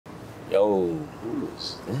Yo, who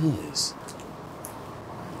is this?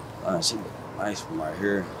 She look nice from right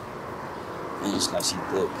here. And it's like she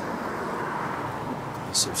thick.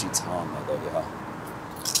 Let's see what she telling me though, y'all.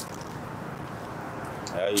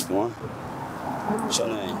 Hey, how you doing? What's your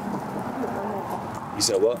name? You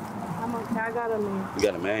said what? I'm okay. I got a man. You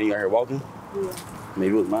got a man? You out here walking? Yeah.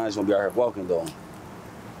 Maybe with mine's gonna be out here walking though.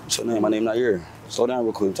 What's your name? My name Nyyear. Slow down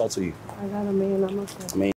real quick. Talk to you. I got a man. I'm okay.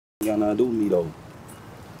 I mean, you got nothing to do with me though.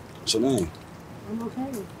 What's your name? I'm okay.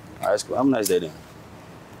 All right, that's cool. Have a nice day then.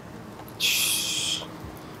 Shh. I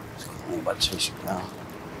ain't about to chase you down.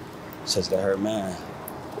 Says got her man.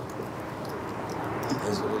 It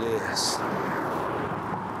is what it is.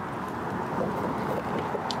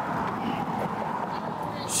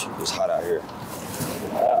 Shit, it's hot out here.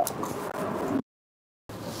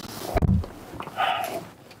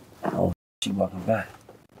 Oh, she walking back.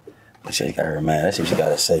 But she got her man. Let's see what she got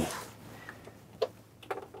to say.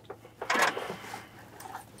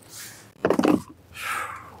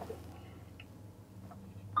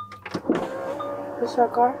 What's your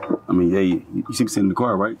car? I mean, yeah, you see me sitting in the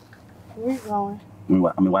car, right? Where you going? I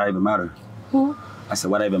mean, why even matter? Hmm? I said,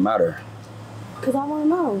 why that even matter? Because I want to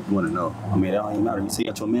know. You want to know? I mean, that don't even matter. You see,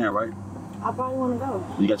 you got your man, right? I probably want to go.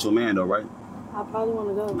 You got your man, though, right? I probably want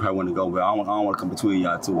to go. You probably want to go, but I don't want to come between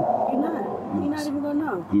y'all, too. You're not. You're not even going to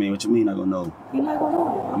know. I mean, what you mean not going to know? You're not going to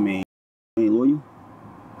know. I mean, you ain't loyal?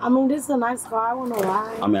 I mean, this is a nice car. I want to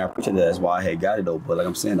ride. I mean, I appreciate that. That's why I had got it, though. But like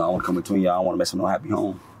I'm saying, though, I don't want to come between y'all. I don't want to mess with no happy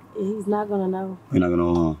home. He's not going to know. You're not going to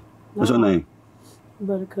know, huh? What's your name?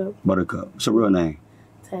 Buttercup. Buttercup. What's your real name?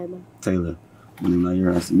 Taylor. Taylor. My name is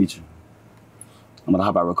Nyyear. Nice to meet you. I'm gonna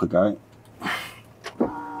hop out real quick, all right?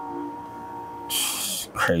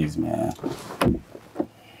 Crazy, man.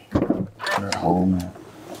 Oh, man.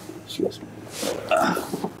 Excuse me.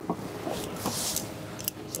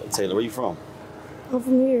 So, Taylor, where you from? I'm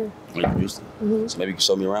from here. Where you from Houston? Mm-hmm. So maybe you can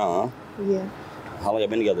show me around, huh? Yeah. How long y'all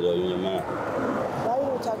been together, though, you and your man? Why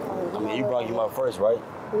are you talking about him? I mean, you brought him out first, right?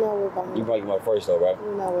 You're not worried about him. You brought him out first, though, right?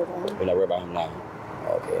 You're not worried about him. You're not worried about him now.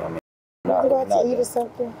 Okay, I mean, You go out to eat or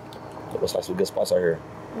something? What's like some good spots out here?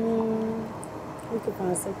 We can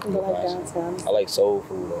find something like downtown. I like soul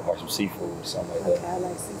food or some seafood or something like that. Okay, I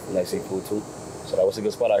like seafood. You like seafood too? So that was a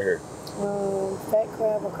good spot out here. Fat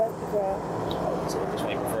crab or cracker crab. So which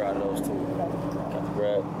one you prefer out of those two? Cracker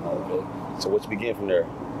crab? Okay. So what you begin from there?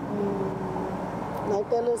 Like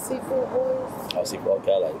that little seafood boys. Oh, seafood.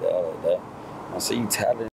 Okay, I like that. I like that. I see you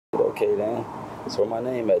talented. Okay, then. So where my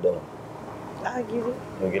name at, though? I get it.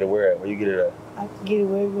 You get it where? Where you get it at? I can get it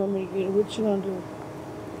wherever you want me to get it. What you gonna do?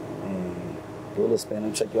 Do a little spin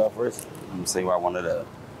and check you out first. I'm gonna say where I wanted at.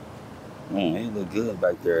 It look good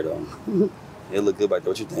back there, though. It look good back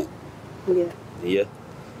there. What you think? Yeah. Yeah?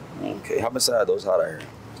 Okay. Hop inside, though. It's hot out here.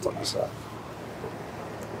 Let's talk inside.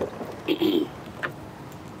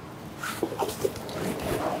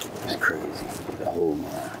 It's crazy. Oh,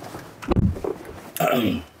 man.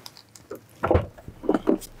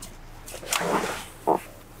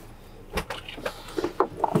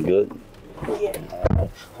 You good? Yeah.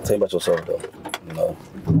 Tell me about yourself, though. You know,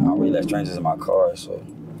 I don't really let strangers in my car, so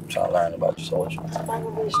I'm trying to learn about you. So what you? I'm not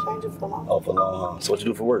gonna be a stranger for long. Oh, for long, huh? So what you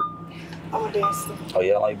do for work? I'm a dancer. Oh,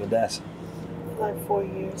 yeah? How long you been dancing? Like 4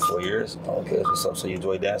 years. 4 years? Oh, okay, that's what's up. So you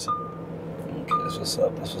enjoy dancing? Okay, that's what's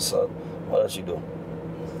up. That's what's up. What else you do?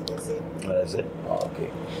 That's it. Oh, that's it? Oh,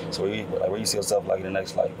 okay. So where you see yourself like in the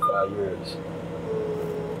next like 5 years?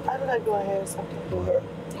 I do like doing hair or something. Do hair?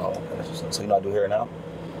 Oh, okay. That's what's up. So you know how to do hair now?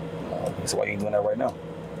 Oh, okay. So why you ain't doing that right now?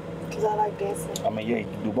 Because I like dancing. I mean, yeah, you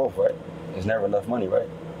can do both, right? There's never enough money, right?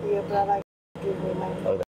 Yeah, but I like giving me money.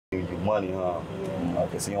 Oh, they give you money, huh? Yeah.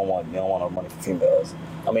 Okay, so you don't want no money for females.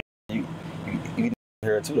 I mean, you do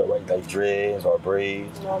hair too, though, right? Like dreads or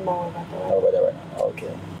braids. No, I'm not worried about that. Not about that right now.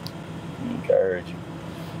 Okay. Okay, I heard you.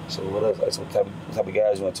 So what else? Like, so what type of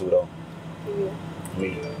guys you into though? Yeah.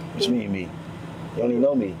 Me. What you mean me? You don't even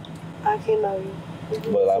know me. I can't know you.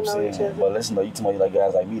 But I'm saying, well, listen though, you tell me like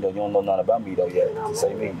guys like me though. You don't know nothing about me though yet. To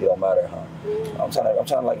say me, it don't matter, huh? Yeah. I'm trying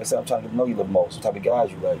to, like I said, I'm trying to get to know you the most. What type of guys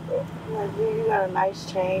you like though? Like you got a nice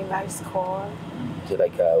chain, nice car. Just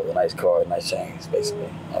like with a nice car, nice chains, basically.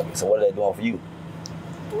 Okay, so what are they doing for you?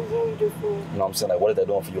 What can you do for me? You know what I'm saying? Like, what is that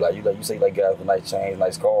doing for you? Like you say like guys with nice chains,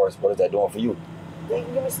 nice cars. What is that doing for you? They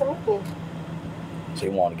can give me some money. So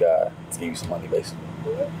you want a guy to give you some money, basically.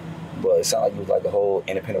 Yeah. But it sounds like you was like a whole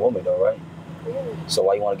independent woman, though, right? Yeah. So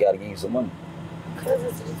why you want a guy to give you some money? Because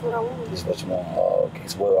it's just what I want. This is what you want. Oh, okay.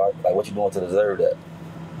 So what you doing to deserve that?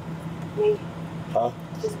 Me. Huh?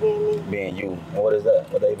 Just being me. Being you. And what is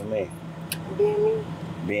that? What that even mean? Being me.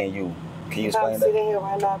 Being you. Can you I'm explain sitting that? here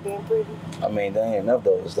right now being pretty. I mean, there ain't enough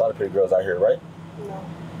though. There's a lot of pretty girls out here, right? No.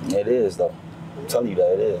 It is though. I'm telling you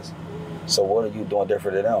that it is. So what are you doing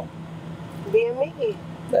different than them? Being me.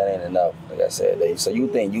 That ain't enough. Like I said, so you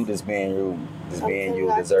think you just being you,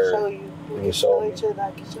 deserve? Show you. You can show me. Each other,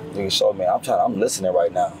 I can show you. You can show me. I'm listening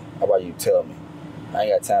right now. How about you tell me? I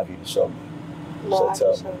ain't got time for you to show me. No, so I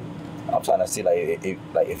tell can me. show you. I'm trying to see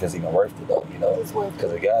if it's even worth it though, you know? It's worth it.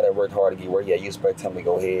 Because a guy that worked hard to get work, yeah, you expect him to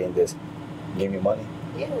go ahead and just give you money?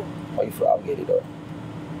 Yeah. Why you feel obligated though?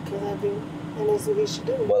 Because I do. And that's what he should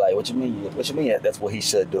do. But like, what you mean? What you mean that's what he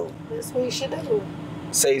should do? That's what he should do.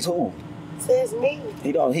 Says who? Says me.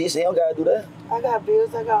 He don't gotta do that. I got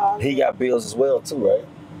bills, I got all He got bills as well too, right?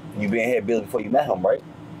 You been had bills before you met him, right?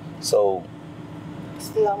 So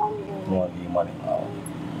still I want to give you want to give you money.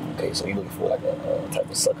 Okay, so you looking for like a type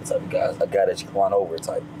of sucker type of guy, a guy that you can run over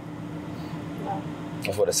type. No.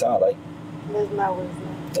 That's what it sounds like. That's not what it's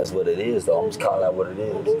like. That's what it is though. I'm just calling out what it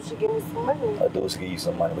is. A dude should give me some money. A dude should give you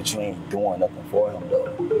some money, but you ain't doing nothing for him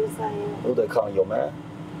though. Yes, I am. Who they calling your man?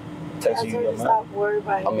 Texting you your man? Stop worrying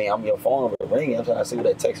about him. I mean, I'm your phone ringing. I'm trying to see what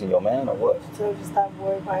they texting your man or what. I told you stop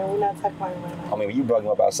worrying about him. We're not talking about him right now. I mean, you brought him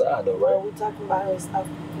up outside though, right? No, we're talking about his stuff.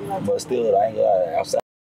 But still, I ain't gonna lie, outside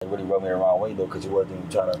it really rubbed me the wrong way though, because you wasn't even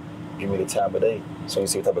trying to give me the time of day. So you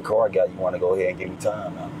see what type of car I got, you want to go ahead and give me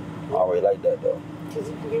time now. I already like that though. Because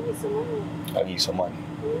you can give me some money. I'll give you some money.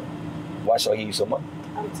 Mm-hmm. Why should I give you some money?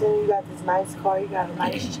 I'm telling you, you got this nice car, you got a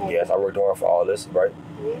nice chain. Yes, I worked hard for all this, right?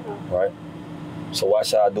 Yeah. Right? So why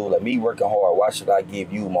should I do, like me working hard, why should I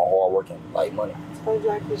give you my hard working like money? I told you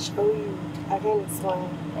I could show you. I can't explain.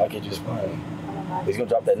 Why can't you explain? I don't like Is he gonna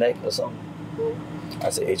drop that neck or something? Mm-hmm. I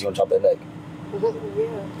said, is he gonna drop that neck?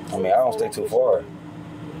 Yeah. I mean, I don't stay too far. You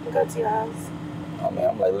can go to your house. I mean,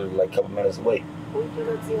 I'm like literally like a couple minutes away. We can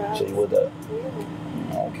go to your house. So you with that?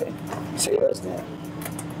 Yeah. Okay. Say less then.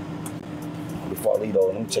 Before I leave though,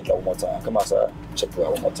 let me check you out one more time. Come outside. Check you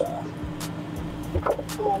out one more time.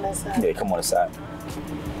 Come on that side. Yeah, come on this side.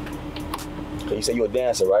 Okay, you say you're a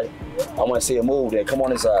dancer, right? I want to see a move then. Come on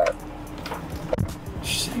this side.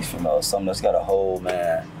 She's from something that's got a hole,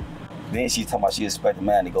 man. Then she's talking about she expect a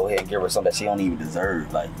man to go ahead and give her something that she don't even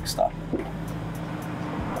deserve. Like, stop it.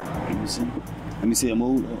 Let me see. Let me see a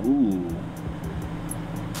move. Ooh.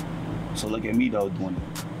 So look at me though doing it.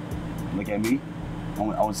 Look at me. I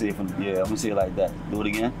want to see it from, yeah, I want to see it like that. Do it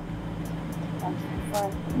again. From the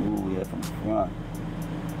front. Ooh, yeah, from the front.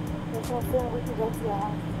 That's what I'm saying. We can go to your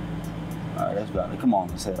house. All right, that's about it. Come on,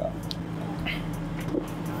 let's head out.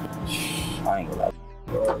 I ain't gonna lie.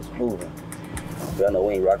 Bro, it's moving. But I know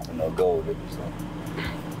we ain't rocking with no gold, baby, so.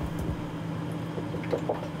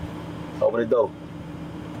 Open the door.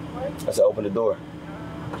 What? I said open the door.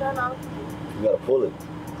 I'm trying to open it. You gotta pull it.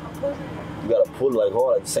 I'm pulling it. You gotta pull it like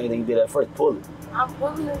hard, like the same thing you did at first. Pull it. I'm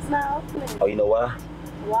pulling it, it's not opening. Oh, you know why?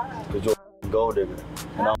 Why? Because you're a gold digger.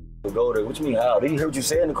 And I'm a gold digger. What you mean, how? Did you hear what you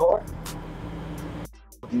said in the car?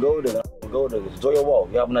 Gold digger. I'm a gold digger. Enjoy your walk.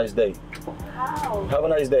 You have a nice day. How? Have a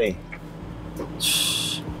nice day.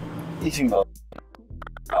 If you know.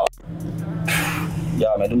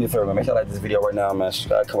 Y'all, man, do me a favor, man. Make sure you like this video right now, man.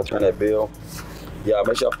 Subscribe, come and turn that bell. Yeah,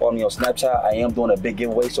 make sure you follow me on Snapchat. I am doing a big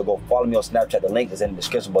giveaway, so go follow me on Snapchat. The link is in the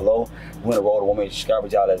description below. We're in the road to 1 million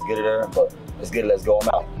subscribers, y'all. Let's get it there. But let's get it. Let's go. I'm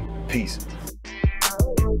out. Peace.